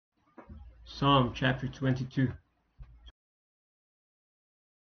Psalm chapter 22.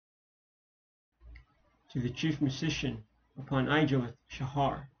 To the chief musician, upon Ijeleth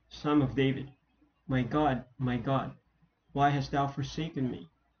Shahar, son of David. My God, why hast thou forsaken me?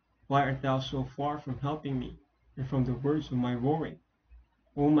 Why art thou so far from helping me, and from the words of my roaring?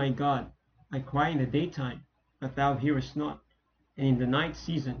 O my God, I cry in the daytime, but thou hearest not, and in the night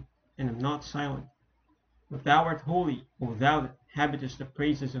season, and am not silent. But thou art holy, O thou that habitest the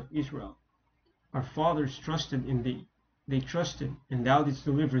praises of Israel. Our fathers trusted in thee. They trusted, and thou didst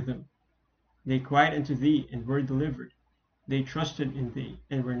deliver them. They cried unto thee, and were delivered. They trusted in thee,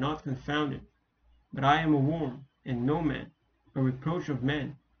 and were not confounded. But I am a worm, and no man, a reproach of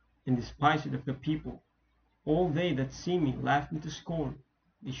men, and despised of the people. All they that see me laugh me to scorn.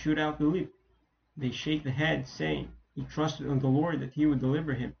 They shoot out the lip. They shake the head, saying, He trusted on the Lord that he would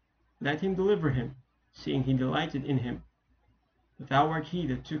deliver him. Let him deliver him, seeing he delighted in him. But thou art he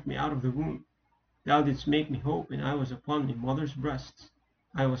that took me out of the womb. Thou didst make me hope, and I was upon my mother's breasts.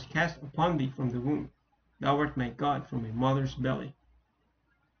 I was cast upon thee from the womb. Thou art my God from my mother's belly.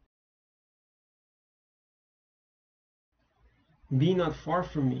 Be not far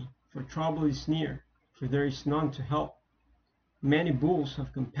from me, for trouble is near, for there is none to help. Many bulls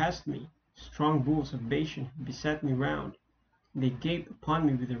have compassed me, strong bulls of Bashan have beset me round. They gape upon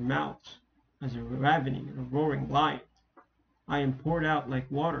me with their mouths, as a ravening and a roaring lion. I am poured out like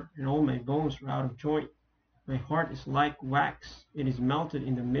water, and all my bones are out of joint. My heart is like wax, it is melted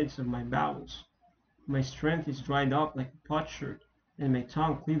in the midst of my bowels. My strength is dried up like a potsherd, and my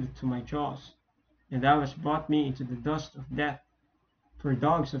tongue cleaveth to my jaws. And thou hast brought me into the dust of death. For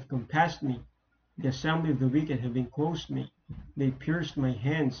dogs have compassed me, the assembly of the wicked have enclosed me. They pierced my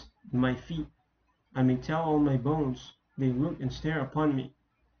hands and my feet. I may tell all my bones, they look and stare upon me.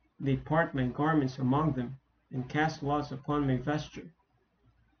 They part my garments among them, and cast lots upon my vesture.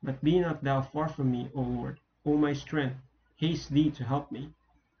 But be not thou far from me, O Lord, O my strength, haste thee to help me.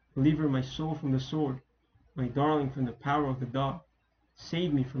 Deliver my soul from the sword, my darling from the power of the dog.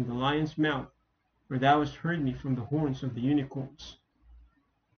 Save me from the lion's mouth, for thou hast heard me from the horns of the unicorns.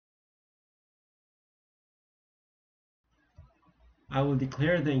 I will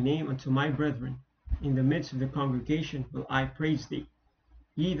declare thy name unto my brethren. In the midst of the congregation will I praise thee.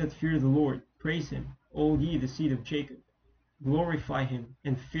 Ye that fear the Lord, praise him, all ye the seed of Jacob. Glorify him,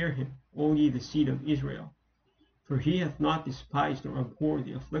 and fear him, all ye the seed of Israel. For he hath not despised nor abhorred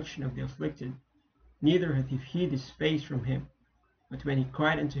the affliction of the afflicted, neither hath he hid his face from him. But when he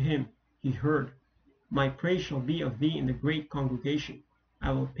cried unto him, he heard. My praise shall be of thee in the great congregation.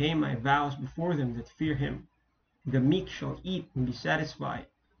 I will pay my vows before them that fear him. The meek shall eat and be satisfied.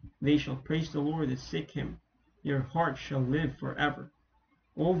 They shall praise the Lord that seek him. Their heart shall live forever.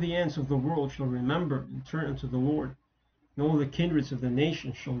 All the ends of the world shall remember and turn unto the Lord, and all the kindreds of the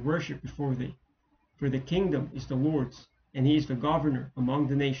nations shall worship before thee. For the kingdom is the Lord's, and he is the governor among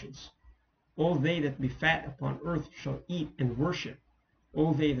the nations. All they that be fat upon earth shall eat and worship.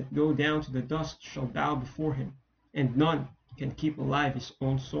 All they that go down to the dust shall bow before him, and none can keep alive his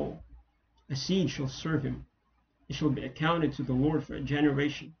own soul. A seed shall serve him. It shall be accounted to the Lord for a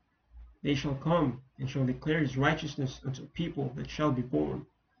generation. They shall come and shall declare his righteousness unto a people that shall be born,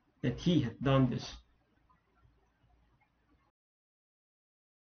 that he hath done this.